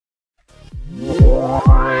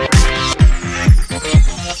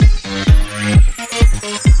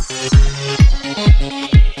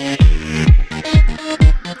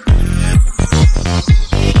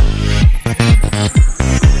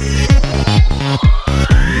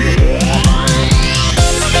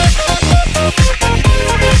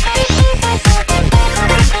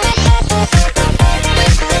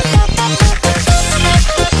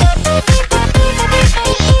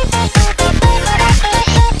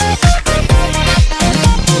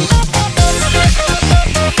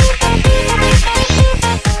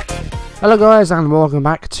Hello guys and welcome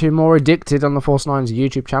back to more Addicted on the Force 9's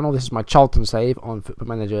YouTube channel. This is my Charlton save on Football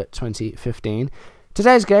Manager 2015.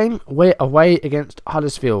 Today's game, we're away against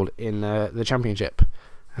Huddersfield in the Championship.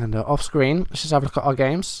 And off screen, let's just have a look at our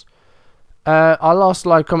games. Our last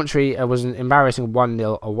live commentary was an embarrassing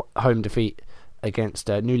 1-0 home defeat against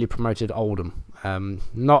newly promoted Oldham.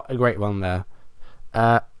 Not a great one there.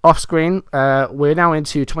 Off screen, we're now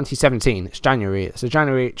into 2017. It's January. It's a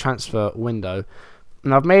January transfer window.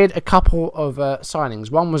 And I've made a couple of signings.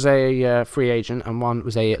 One was a free agent and one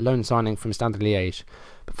was a loan signing from Standard Liège.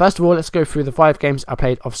 But first of all, let's go through the 5 games I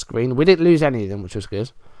played off screen. We didn't lose any of them, which was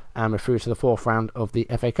good. And we're through to the 4th round of the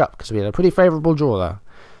FA Cup because we had a pretty favourable draw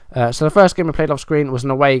there. So the first game we played off screen was an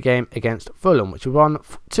away game against Fulham, which we won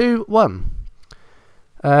 2-1.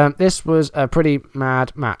 This was a pretty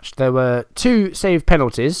mad match. There were 2 saved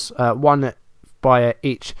penalties, one by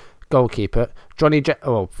each goalkeeper.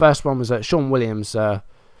 First one was Sean Williams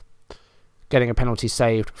getting a penalty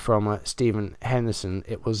saved from Stephen Henderson.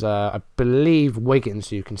 It was, I believe, Wiggins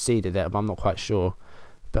who conceded it, but I'm not quite sure.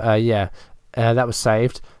 But yeah, that was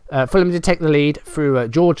saved. Fulham did take the lead through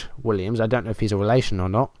George Williams. I don't know if he's a relation or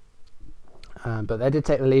not. But they did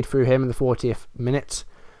take the lead through him in the 40th minute.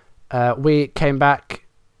 We came back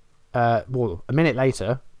a minute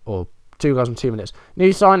later, or 2 goals in 2 minutes.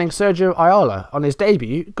 New signing Sergio Ayala on his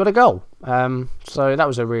debut got a goal. So that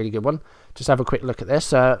was a really good one. Just have a quick look at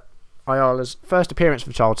this. Ayala's first appearance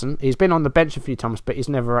for Charlton. He's been on the bench a few times, but he's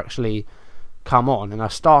never actually come on. And I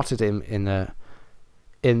started him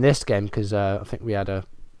in this game because I think we had I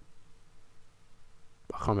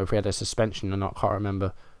can't remember if we had a suspension or not. Can't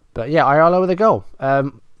remember. But yeah, Ayala with a goal.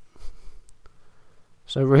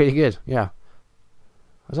 So really good. Yeah.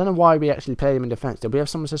 I don't know why we actually played him in defence. Did we have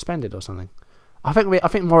someone suspended or something? I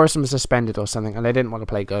think Morrison was suspended or something, and they didn't want to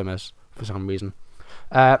play Gomez for some reason.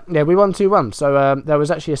 Yeah, we won 2-1. So there was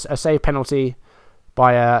actually a save penalty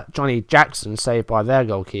by Johnny Jackson, saved by their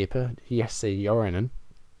goalkeeper, Jesse Jorinen,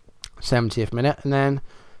 70th minute, and then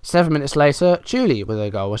 7 minutes later, Chuli with a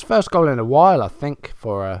goal. His first goal in a while, I think,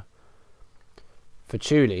 for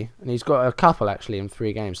Chuli, and he's got a couple actually in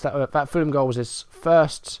 3 games. That Fulham goal was his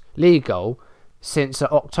first league goal since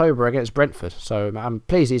October against Brentford, so I'm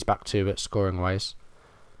pleased he's back to scoring ways.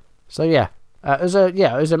 So yeah, it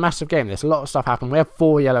was a massive game. There's a lot of stuff happened. We had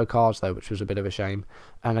 4 yellow cards though, which was a bit of a shame.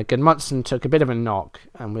 And Gudmundsson took a bit of a knock,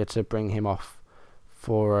 and we had to bring him off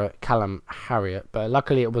for Callum Harriott. But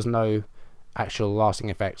luckily, it was no actual lasting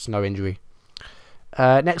effects, no injury.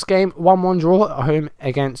 Next game, 1-1 draw at home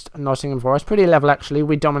against Nottingham Forest. Pretty level actually.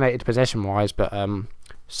 We dominated possession wise, but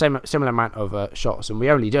similar amount of shots, and we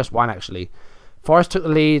only just won actually. Forest took the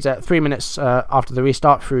lead at 3 minutes after the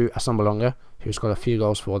restart through Asombalonga, who's got a few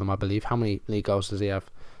goals for them, I believe. How many league goals does he have?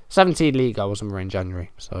 17 league goals, and we're in January.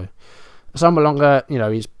 So Asombalonga,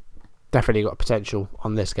 he's definitely got potential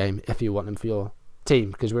on this game if you want him for your team,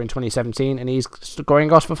 because we're in 2017 and he's scoring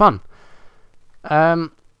goals for fun.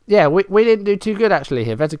 Yeah, we didn't do too good actually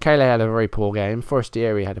here. Vetakele had a very poor game.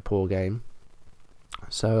 Forestieri had a poor game.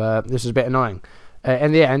 So this is a bit annoying.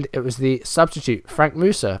 In the end, it was the substitute, Frank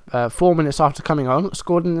Musa, 4 minutes after coming on,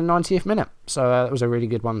 scored in the 90th minute. So that was a really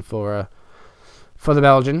good one for the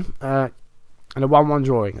Belgian. And a 1-1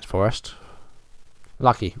 draw against Forest.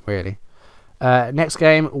 Lucky, really. Next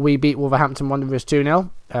game, we beat Wolverhampton Wanderers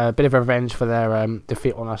 2-0. A bit of revenge for their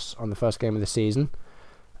defeat on us on the first game of the season.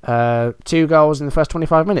 2 goals in the first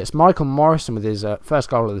 25 minutes. Michael Morrison with his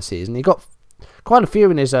first goal of the season. He got quite a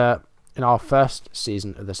few in his in our first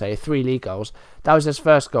season of the say 3 league goals. That was his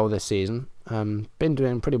first goal this season. Been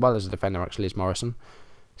doing pretty well as a defender actually, is Morrison.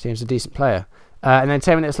 Seems a decent player. And then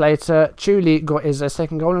 10 minutes later, Chuli got his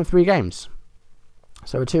second goal in 3 games.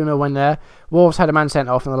 So a 2-0 win there. Wolves had a man sent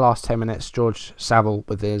off in the last 10 minutes. George Saville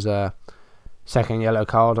with his second yellow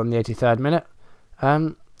card on the 83rd minute.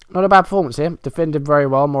 Not a bad performance here. Defended very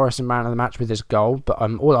well. Morrison man of the match with his goal, but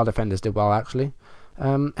all our defenders did well actually.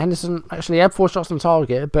 Henderson actually had 4 shots on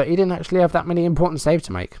target, but he didn't actually have that many important saves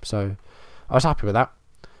to make, so I was happy with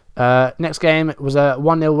that. Next game was a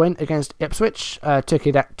 1-0 win against Ipswich.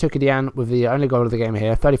 Tukadian with the only goal of the game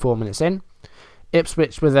here, 34 minutes in.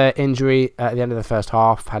 Ipswich with an injury at the end of the first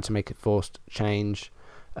half, had to make a forced change.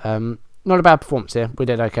 Not a bad performance here, we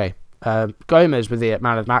did okay. Gomez with the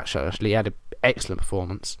man of the match actually had an excellent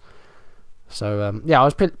performance. So yeah, I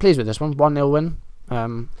was pleased with this one, 1-0 win.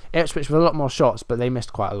 Ipswich with a lot more shots, but they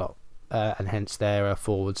missed quite a lot, and hence their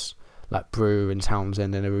forwards like Brew and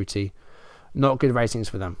Townsend and Aruti, not good ratings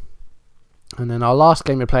for them. And then our last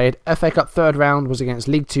game we played, FA Cup 3rd round, was against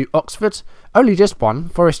League 2 Oxford. Only just won.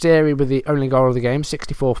 Forestieri with the only goal of the game,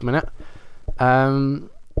 64th minute.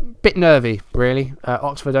 Bit nervy, really.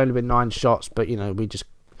 Oxford only with 9 shots, but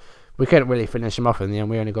we we couldn't really finish him off in the end.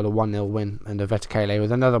 We only got a 1-0 win, and a Vetikale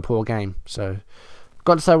with another poor game. So,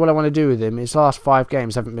 got to say what I want to do with him. His last 5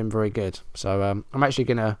 games haven't been very good. So, I'm actually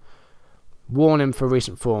going to warn him for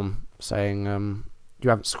recent form, saying, you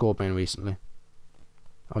haven't scored me recently.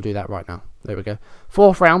 I'll do that right now. There we go.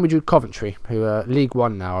 4th round, we do Coventry, who are League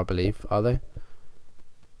 1 now, I believe. Are they?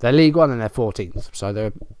 They're League 1 and they're 14th. So,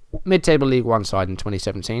 they're mid-table League 1 side in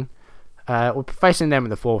 2017. We're facing them in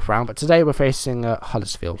the 4th round, but today we're facing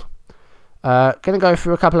Huddersfield. Going to go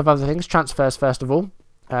through a couple of other things. Transfers first of all.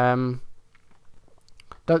 Don't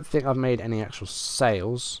think I've made any actual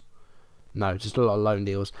sales. No, just a lot of loan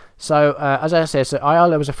deals. So as I said, so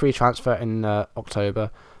Ayala was a free transfer in October.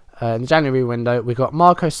 In the January window, we got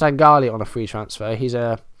Marco Sangali on a free transfer. He's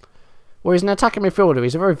an attacking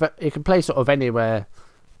midfielder. He can play sort of anywhere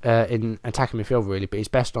in attacking midfield really, but he's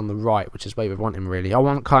best on the right, which is where we want him really. I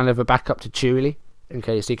want kind of a backup to Chuli in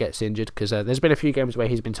case he gets injured, because there's been a few games where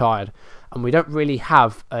he's been tired, and we don't really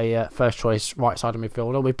have a first choice right side of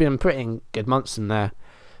midfielder. We've been putting Munson there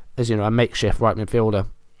as a makeshift right midfielder,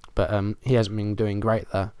 but he hasn't been doing great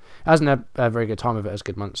there. Hasn't had a very good time of it as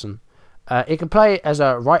Munson. He can play as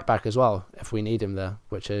a right back as well if we need him there,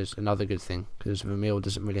 which is another good thing because Vermeil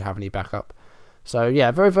doesn't really have any backup. So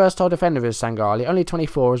yeah, very versatile defender is Sangali, only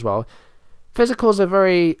 24 as well. Physicals are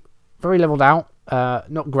very, very leveled out.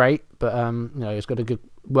 Not great, but he's got a good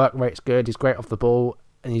work rate's good. He's great off the ball,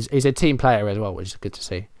 and he's a team player as well, which is good to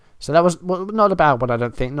see. So that was not a bad one, I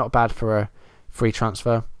don't think. Not bad for a free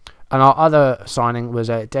transfer. And our other signing was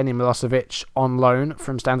Denny Milosevic on loan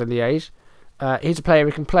from Standard Liège. He's a player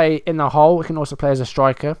who can play in the hole. He can also play as a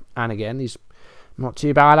striker, and again, he's not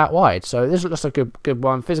too bad out wide. So this looks like a good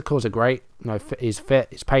one. Physicals are great. He's fit.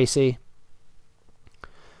 He's pacey.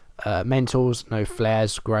 Mentals, no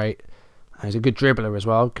flares, great. He's a good dribbler as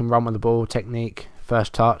well. Can run with the ball, technique,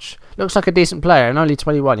 first touch. Looks like a decent player, and only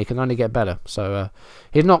 21. He can only get better. So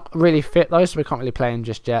he's not really fit though, so we can't really play him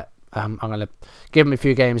just yet. I'm going to give him a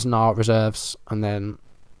few games in our reserves, and then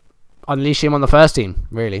unleash him on the first team.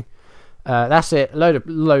 Really. That's it.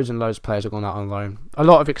 Loads and loads of players have gone out on loan. A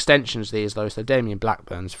lot of extensions these though. So Damien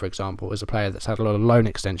Blackburns, for example, is a player that's had a lot of loan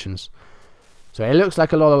extensions. So it looks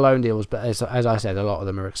like a lot of loan deals, but as I said, a lot of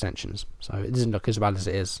them are extensions. So it doesn't look as bad as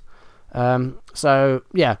it is. So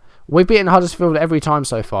yeah, we've beaten Huddersfield every time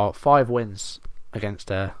so far. 5 wins against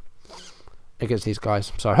these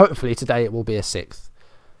guys. So hopefully today it will be a 6th.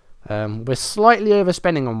 We're slightly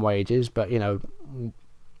overspending on wages, but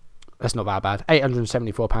that's not that bad.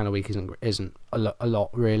 £874 a week isn't a lot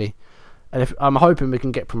really, and I'm hoping we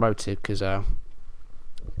can get promoted because I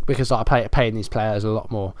paying these players a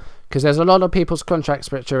lot more, because there's a lot of people's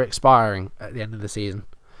contracts which are expiring at the end of the season.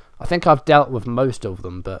 I think I've dealt with most of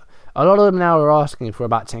them, but a lot of them now are asking for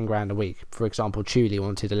about 10 grand a week. For example, Chuli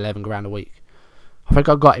wanted 11 grand a week. I think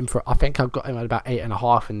I got him at about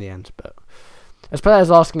 8.5 in the end, but there's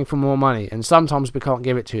players asking for more money, and sometimes we can't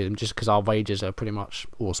give it to them just because our wages are pretty much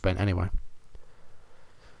all spent anyway.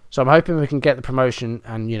 So I'm hoping we can get the promotion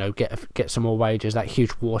and get some more wages. That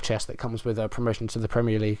huge war chest that comes with a promotion to the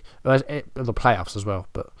Premier League, the playoffs as well.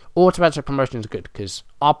 But automatic promotion is good because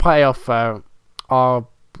our playoff, our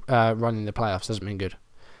run in the playoffs hasn't been good.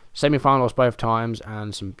 Semi-finals both times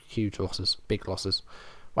and some huge losses, big losses.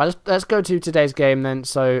 Right, let's go to today's game then.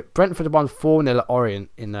 So Brentford won 4-0 at Orient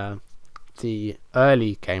in the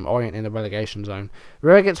early game. Orient in the relegation zone.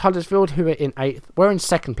 We're against Huddersfield, who are in 8th. We're in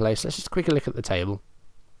 2nd place. Let's just quickly look at the table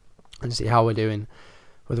and see how we're doing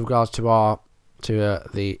with regards to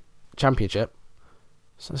the championship.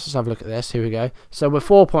 So let's just have a look at this. Here we go. So we're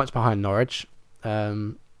 4 points behind Norwich.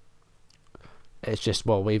 It's just,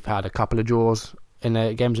 we've had a couple of draws in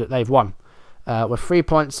the games that they've won. We're 3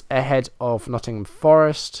 points ahead of Nottingham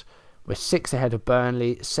Forest. We're 6 ahead of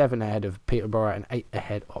Burnley, 7 ahead of Peterborough, and 8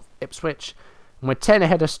 ahead of Ipswich. And we're 10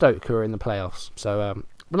 ahead of Stoke, who are in the playoffs. So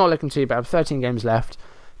we're not looking too bad. 13 games left.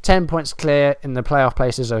 10 points clear in the playoff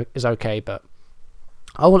places is okay, but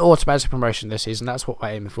I want automatic promotion this season. That's what we're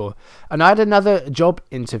aiming for. And I had another job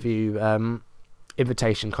interview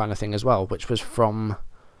invitation kind of thing as well, which was from...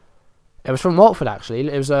 It was from Watford, actually.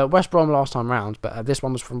 It was West Brom last time round, but this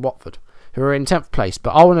one was from Watford, who are in 10th place.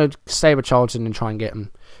 But I want to stay with Charlton and try and get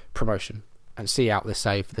them promotion and see out this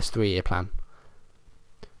 3-year plan.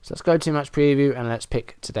 So let's go to match preview and let's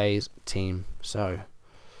pick today's team. So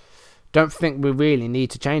don't think we really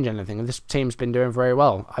need to change anything. This team's been doing very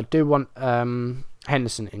well. I do want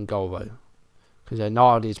Henderson in goal though, because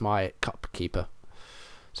Nardi's my cup keeper.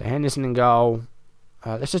 So Henderson in goal.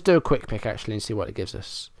 Let's just do a quick pick actually and see what it gives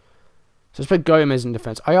us. So let's put Gomez in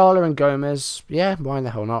defence. Ayala and Gomez. Yeah, why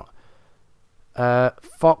the hell not?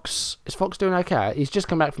 Fox, is Fox doing okay? He's just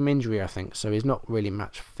come back from injury, I think, so he's not really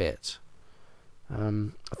match fit.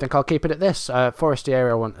 I think I'll keep it at this.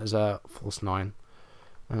 Forestieri I want as a false 9.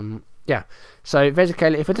 Yeah, so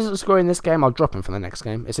Vesicalia, if it doesn't score in this game, I'll drop him for the next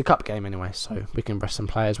game. It's a cup game anyway, so we can rest some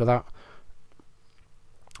players without.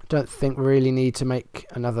 Don't think we really need to make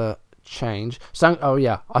another change. Oh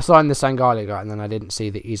yeah, I signed the Sangali guy, and then I didn't see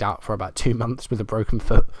that he's out for about 2 months with a broken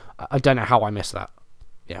foot. I don't know how I missed that.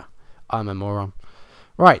 Yeah, I'm a moron.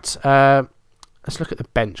 Right, let's look at the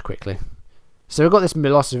bench quickly. So we've got this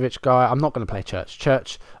Milosevic guy. I'm not going to play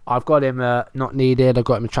Church. I've got him not needed. I've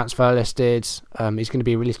got him transfer listed. He's going to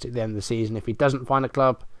be released at the end of the season if he doesn't find a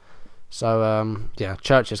club. So yeah,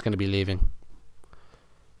 Church is going to be leaving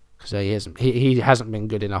because he hasn't been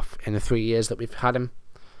good enough in the 3 years that we've had him.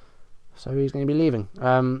 So he's going to be leaving.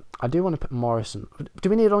 I do want to put Morrison. Do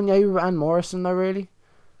we need Onyewu and Morrison though? Really?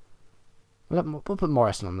 We'll put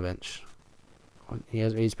Morrison on the bench.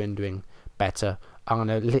 He's been doing better. I'm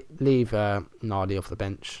going to leave Nardi off the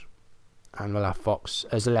bench, and we'll have Fox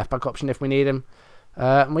as a left back option if we need him.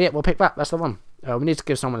 We'll pick that. That's the one. We need to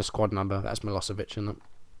give someone a squad number. That's Milosevic, isn't it?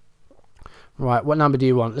 Right, what number do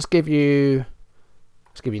you want? Let's give you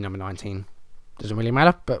number 19. Doesn't really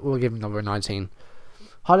matter, but we'll give him number 19.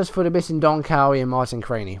 Huddersfield are missing Don Cowie and Martin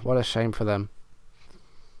Craney. What a shame for them.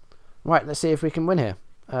 Right, let's see if we can win here.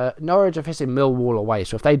 Norwich are facing Millwall away,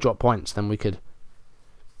 so if they drop points, then we could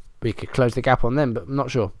close the gap on them, but I'm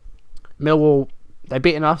not sure. Millwall, they're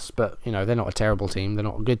beating us, but you know, they're not a terrible team. They're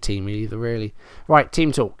not a good team either, really. Right,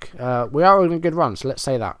 team talk. We are on a good run, so let's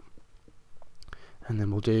say that. And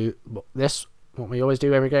then we'll do this, what we always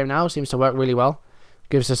do every game now. Seems to work really well.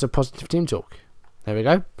 Gives us a positive team talk. There we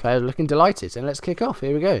go. Players looking delighted. And let's kick off.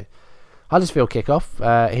 Here we go. Huddersfield kick off.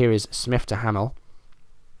 Here is Smith to Hamill.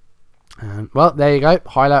 Well, there you go.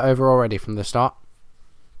 Highlight over already from the start.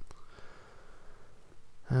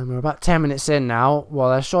 We're about 10 minutes in now.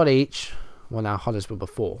 Well, a shot each. Well, now Huddersfield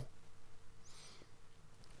before.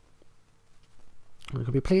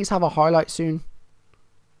 Could we please have a highlight soon?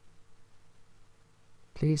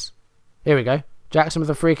 Please. Here we go. Jackson with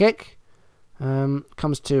a free kick.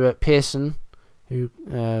 Comes to Pearson, who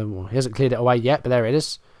he hasn't cleared it away yet, but there it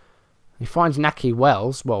is. He finds Naki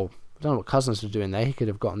Wells. Well, I don't know what Cousins was doing there. He could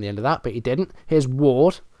have gotten the end of that, but he didn't. Here's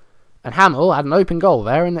Ward. And Hamill had an open goal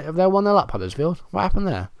there, and they're 1-0 up, Huddersfield. What happened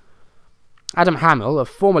there? Adam Hamill, a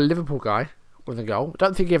former Liverpool guy, with a goal. I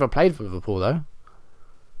don't think he ever played for Liverpool, though.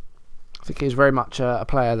 I think he was very much a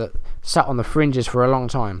player that sat on the fringes for a long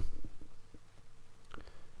time.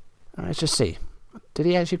 Let's just see. Did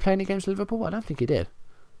he actually play any games for Liverpool? I don't think he did.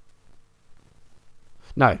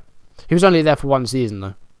 No. He was only there for 1 season,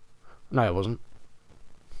 though. No, it wasn't.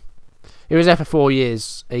 He was there for 4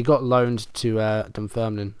 years. He got loaned to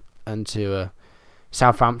Dunfermline and to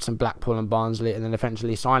Southampton, Blackpool and Barnsley, and then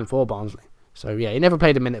eventually signed for Barnsley. So, yeah, he never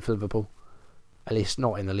played a minute for Liverpool. At least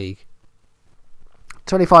not in the league.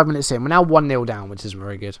 25 minutes in. We're now 1-0 down, which isn't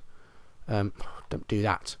very good. Don't do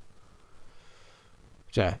that.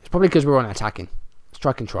 So, yeah, it's probably because we're on attacking.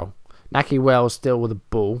 Strike control. Naki Wells still with the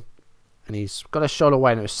ball. And he's got a shot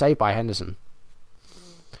away, and it was saved by Henderson.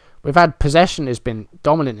 We've had possession, has been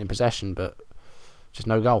dominant in possession, but just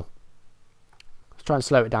no goal. Let's try and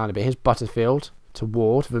slow it down a bit. Here's Butterfield to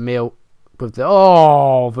Ward. Vermeil with the...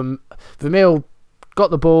 Oh! Vermeil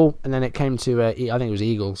got the ball, and then it came to, I think it was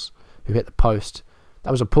Eagles, who hit the post.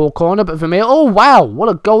 That was a poor corner, but Vermeil... Oh, wow! What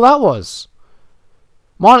a goal that was!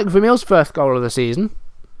 Mark Vermeil's first goal of the season.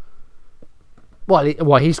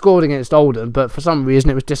 Well, he scored against Oldham, but for some reason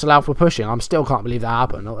it was disallowed for pushing. I still can't believe that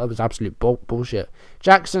happened. That was absolute bullshit.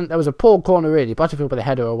 Jackson, there was a poor corner really. Butterfield with a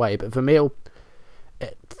header away, but Vermeil,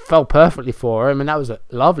 it fell perfectly for him, and that was a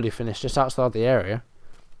lovely finish just outside the area.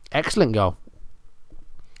 Excellent goal.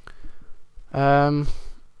 All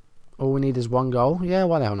we need is 1 goal. Yeah,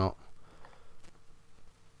 why the hell not?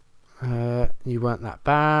 You weren't that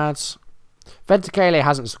bad. Ventukele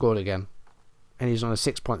hasn't scored again, and he's on a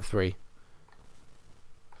 6.3.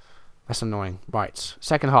 That's annoying. Right,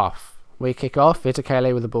 second half. We kick off.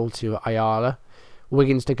 Ventukele with the ball to Ayala.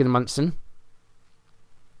 Wiggins to Gudmundsson.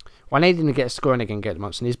 Well, I need him to get scoring again,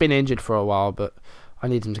 Gudmundsson. He's been injured for a while, but I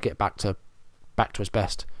need him to get back to his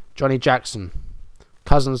best. Johnny Jackson.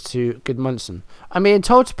 Cousins to Gudmundsson. I'm being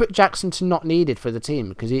told to put Jackson to not needed for the team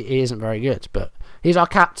because he isn't very good, but he's our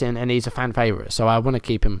captain and he's a fan favourite, so I want to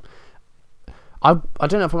keep him. I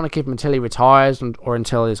don't know if I want to keep him until he retires or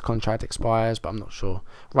until his contract expires, but I'm not sure.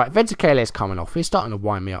 Right, Ventukele is coming off. He's starting to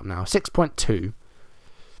wind me up now. 6.2.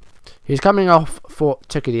 He's coming off for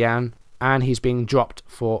Tukadian, and he's being dropped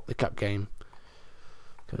for the cup game.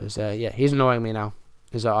 Because, yeah, he's annoying me now.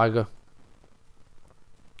 Is that Iger?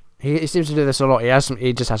 He seems to do this a lot.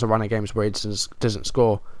 He just has a run of games where he doesn't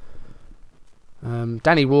score.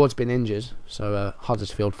 Danny Ward's been injured, so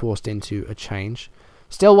Huddersfield forced into a change.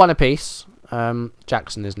 Still one apiece.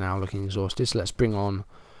 Jackson is now looking exhausted, so let's bring on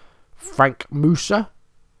Frank Musa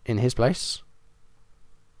in his place.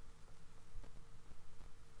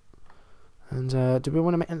 And do we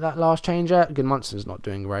want to make that last change yet? Goodmanson's not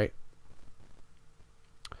doing great.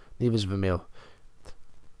 Neither's Vermeil.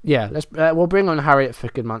 Yeah, we'll bring on Harriet for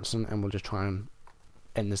Goodmanson, and we'll just try and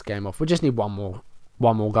end this game off. We just need one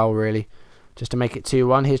more goal really, just to make it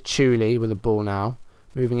 2-1. Here's Chuli with the ball now,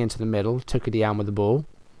 moving into the middle. Tukadian with the ball.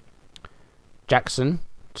 Jackson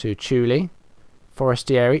to Chuli.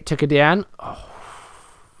 Forestieri. Tukadian. Oh,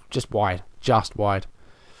 just wide.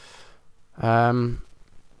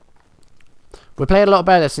 We played a lot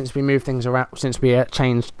better since we moved things around, since we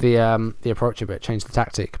changed the approach a bit, changed the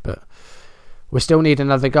tactic, but we still need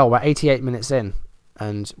another goal. We're 88 minutes in,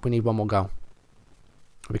 and we need one more goal.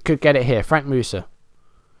 We could get it here. Frank Musa.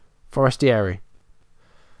 Forestieri.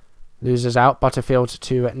 Losers out. Butterfield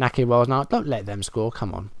to Naki Wells now. Don't let them score.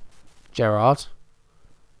 Come on. Gerrard.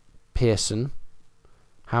 Pearson.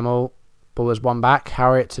 Hamill. Ball is one back.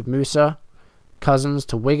 Harriet to Musa. Cousins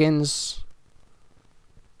to Wiggins.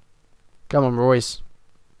 Come on, Royce.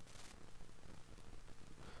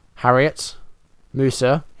 Harriet.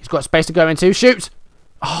 Musa. He's got space to go into. Shoot!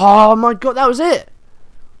 Oh my god, that was it!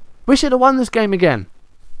 We should have won this game again.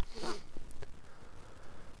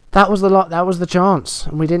 That was the chance,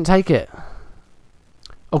 and we didn't take it.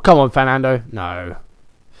 Oh, come on, Fernando. No.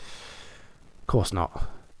 Of course not.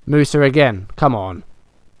 Musa again. Come on.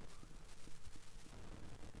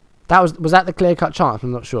 Was that the clear-cut chance?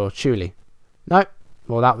 I'm not sure. Chuli. No.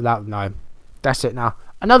 Well, no. That's it now.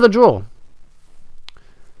 Another draw.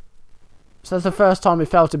 So that's the first time we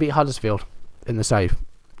failed to beat Huddersfield in the save.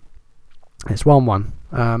 It's 1-1.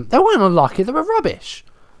 They weren't unlucky. They were rubbish.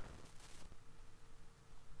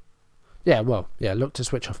 Yeah, well, yeah, look to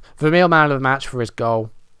switch off. Vermeil man of the match for his goal.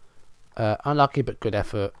 Unlucky but good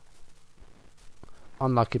effort.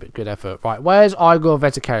 Unlucky but good effort. Right, where's Igor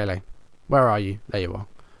Vetikele? Where are you? There you are.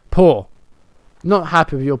 Poor. Not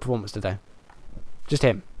happy with your performance today. Just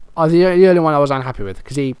him. The only one I was unhappy with,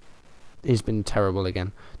 because he's been terrible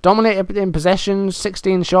again. Dominated in possession,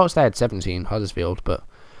 16 shots. They had 17, Huddersfield, but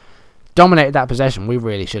dominated that possession. We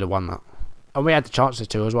really should have won that. And we had the chances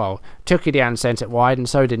to as well. Tukadian sent it wide, and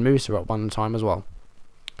so did Musa at one time as well.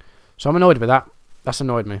 So I'm annoyed with that. That's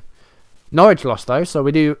annoyed me. Norwich lost though, so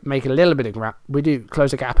we do make a little bit of ground. We do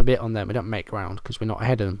close the gap a bit on them. We don't make ground because we're not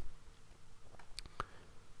ahead of them.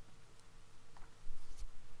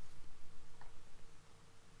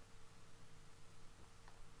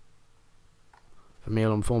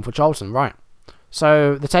 Vermeil on form for Charlton, right.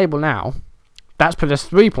 So the table now, that's put us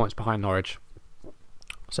 3 points behind Norwich.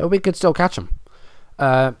 So we could still catch them.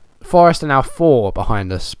 Forest are now 4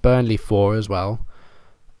 behind us. Burnley 4 as well.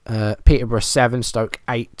 Peterborough 7, Stoke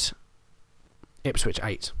 8. Ipswich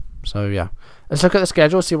 8. So yeah. Let's look at the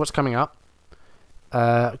schedule, see what's coming up.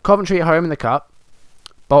 Coventry at home in the Cup.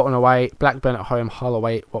 Bolton away. Blackburn at home. Hull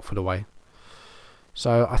away. Watford away.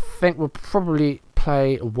 So I think we'll probably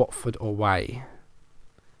play Watford away.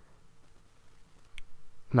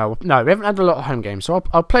 No, we haven't had a lot of home games, so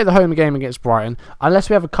I'll play the home game against Brighton. Unless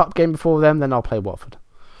we have a cup game before them, then I'll play Watford.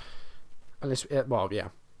 Well, yeah,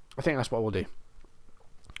 I think that's what we'll do.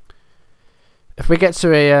 If we get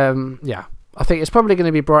to a, yeah, I think it's probably going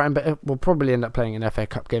to be Brighton, but we'll probably end up playing an FA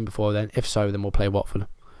Cup game before then. If so, then we'll play Watford.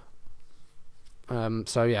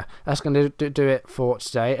 So yeah, that's going to do it for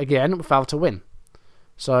today. Again, we failed to win.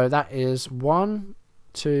 So that is 1,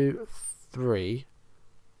 2, 3.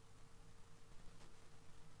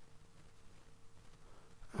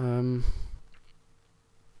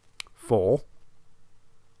 4,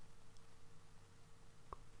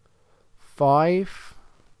 5,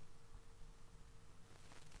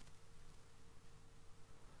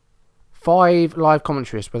 5 live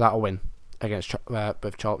commentaries without a win against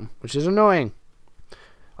both Charlton, which is annoying.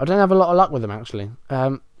 I don't have a lot of luck with them actually.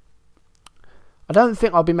 I don't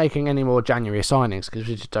think I'll be making any more January signings because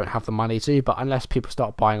we just don't have the money to. But unless people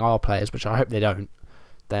start buying our players, which I hope they don't,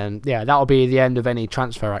 then yeah, that'll be the end of any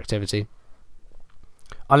transfer activity.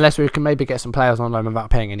 Unless we can maybe get some players on loan without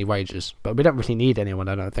paying any wages. But we don't really need anyone,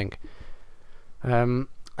 I don't think.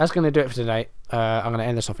 That's going to do it for today. I'm going to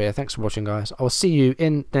end this off here. Thanks for watching, guys. I will see you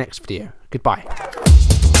in the next video. Goodbye.